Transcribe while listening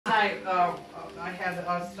I had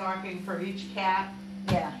a stocking for each cat.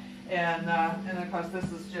 Yeah. And of course this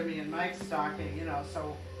is Jimmy and Mike's stocking, you know,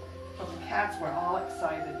 so the cats were all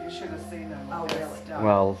excited. You should have seen them with their stuff.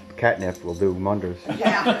 Well, catnip will do wonders.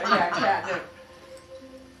 Yeah, catnip.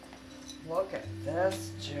 Look at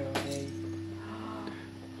this, Judy.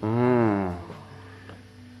 Oh,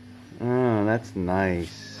 that's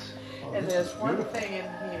nice. And there's one thing in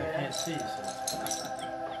I here. can't see, so.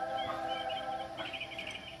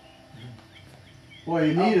 Boy,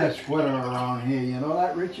 you need a sweater around here, you know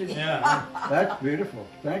that, Richard? Yeah. That's beautiful.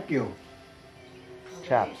 Thank you.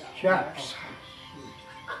 Chaps. Chaps.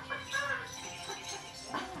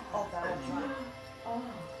 Oh, that was right. Oh.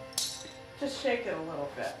 Just shake it a little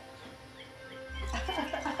bit.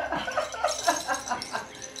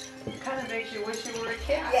 Kind of makes you wish you were a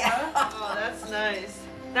cat, Yeah. huh? Oh, that's nice.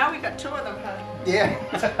 Now we got two of them, huh? Yeah.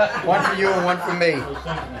 One for you and one for me.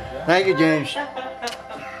 Thank you, James.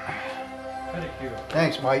 Pedicure.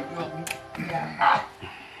 Thanks, Mike. Yeah.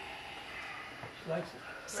 She likes it.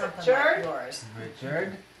 Something Richard? like yours.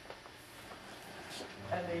 Richard.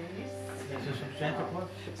 Elise. Is this from Santa Claus?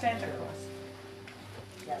 Santa Claus.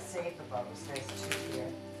 Yeah, save the bubbles. There's two here.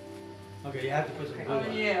 Okay, you have to put some glue Oh, on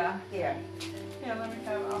it. yeah. Here. Yeah, let me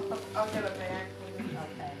have, I'll get a bag for you.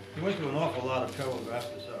 Okay. You went through an awful lot of trouble to wrap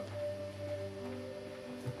this up.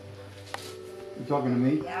 You talking to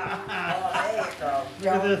me? Yeah. Oh, there you go.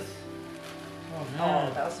 Look at this. Oh, Oh,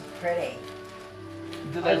 man. those are pretty.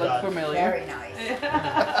 Do they look Very familiar? Very nice.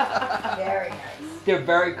 Very nice. They're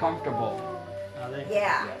very comfortable. Are they?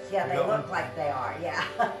 Yeah. Yeah, You they got look one? like they are. Yeah.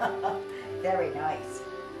 Very nice.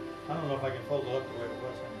 I don't know if I can fold it up the way it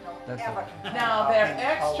was. Don't That's ever Now, they're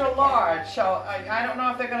extra large, so I don't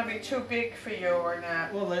know if they're gonna be too big for you or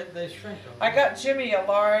not. Well, they shrink them. I got Jimmy a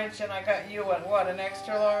large, and I got you an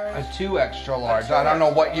extra large? A 2 extra large. I don't know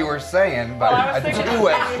what you were saying, but Well, I was a thinking 2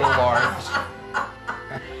 extra large.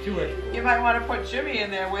 2 extra. You might want to put Jimmy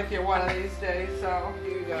in there with you one of these days, so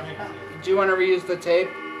here you go. Do you want to reuse the tape?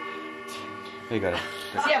 You got it.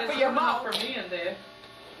 Yeah, for your mouth. For me in there.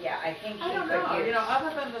 Yeah, I think I don't know, you know,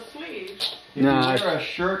 other than the sleeve. If No, you I- wear a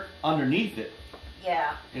shirt underneath it,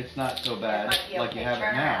 Yeah. it's not so It bad might be like you okay. have it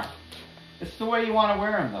Turn now. around. It's the way you want to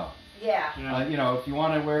wear them, though. Yeah. You know, if you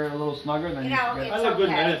want to wear a little snugger, then You you know, can it's I look good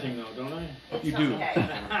in okay. anything, though, don't I? It's You do. okay.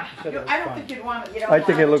 I don't think you'd want it. You don't I think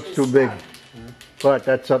want it looks too big, snug. but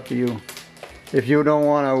that's up to you. If you don't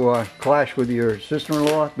want to clash with your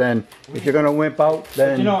sister-in-law, then if you're going to wimp out,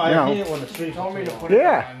 then, You know, I hate it when the sleeves Told me to are put long. it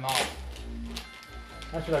Yeah. in my mouth.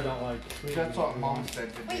 That's what I don't like. the sleeves. That's what Mom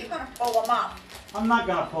said to Well, do. you're gonna pull them up. I'm not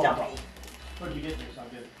gonna pull them Dummy. up. Where'd you get this? I'll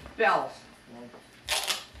get it. Bells.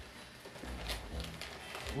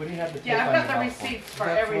 What do you have to Yeah, I've got the receipts for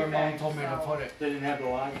That's everything. where Mom told me to so. put it. They didn't have the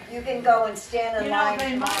line. You can go and stand in You know, line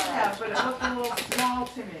they might tomorrow. have, but it looked a little small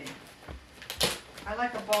to me. I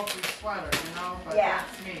like a bulky sweater, you know, but Yeah.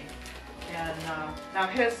 that's me. And now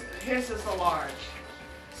his is a large.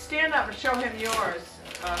 Stand up and show him yours.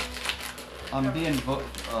 I'm being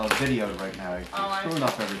videoed right now. You're Oh, I screwing see.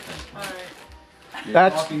 up everything. All right. You're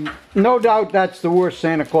That's- talking, No doubt that's the worst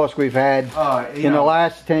Santa Claus we've had you in the know,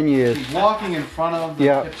 last 10 years. she's walking in front of the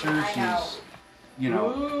Yeah. picture. I know. She's, you know.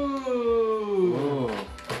 Ooh. Ooh.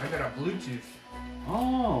 I got a Bluetooth.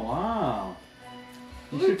 Oh, wow.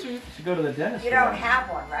 You should go to the dentist. You for don't that. have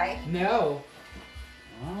one, right? No.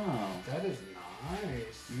 Wow. That is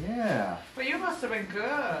nice. Yeah. Well, you must have been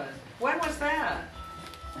good. When was that?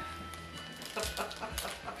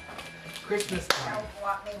 Christmas You time.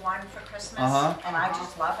 bought me one for Christmas, Uh-huh. and I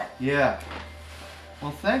just love it. Yeah.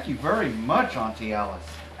 Well, thank you very much, Auntie Alice.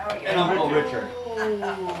 Oh, you're And Uncle Richard.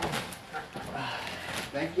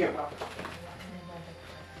 Thank you.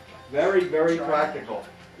 Very, very practical.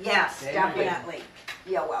 Yes, Thank definitely.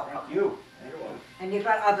 You're welcome. Thank you. And you've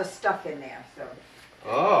got other stuff in there, so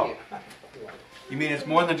Oh. You mean it's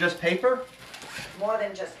more than just paper? more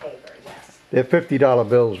than just paper, yes. They're $50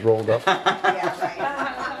 bills rolled up. Yeah,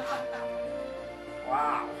 right.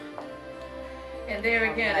 Wow. And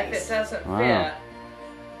there again, if Nice. it doesn't Wow. fit,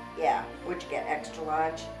 Yeah, would you get extra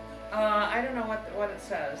large? I don't know what it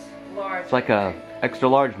says. Large. It's like I a think. extra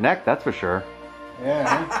large neck, that's for sure.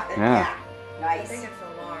 Yeah. Yeah. I Nice. think it's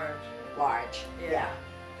a large. Large. Yeah. Yeah.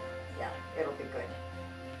 Yeah, it'll be good.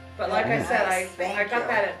 But like I Nice. said, Thank I got you.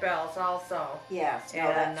 that at Bell's also. Yes, no,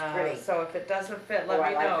 And that's pretty. so if it doesn't fit, let Oh, I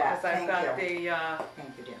me like know that. because I've Thank got you.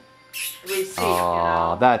 Thank you, dear. the receipt.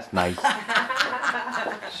 Oh, that's nice.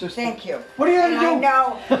 Thank you. What are you And gonna I do?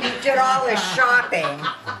 know you did all this shopping.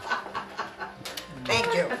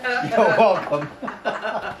 Thank you. You're welcome.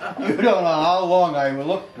 You don't know how long I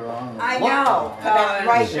looked around. I know. For that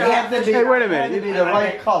right You have to be, Hey, wait a minute. You need the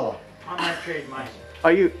right color. I'm not trading mine.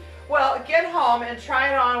 Are you Well, get home and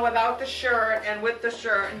try it on without the shirt and with the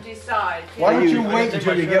shirt and decide. Why don't you I wait take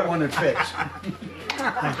until my you shirt get off. one that fits?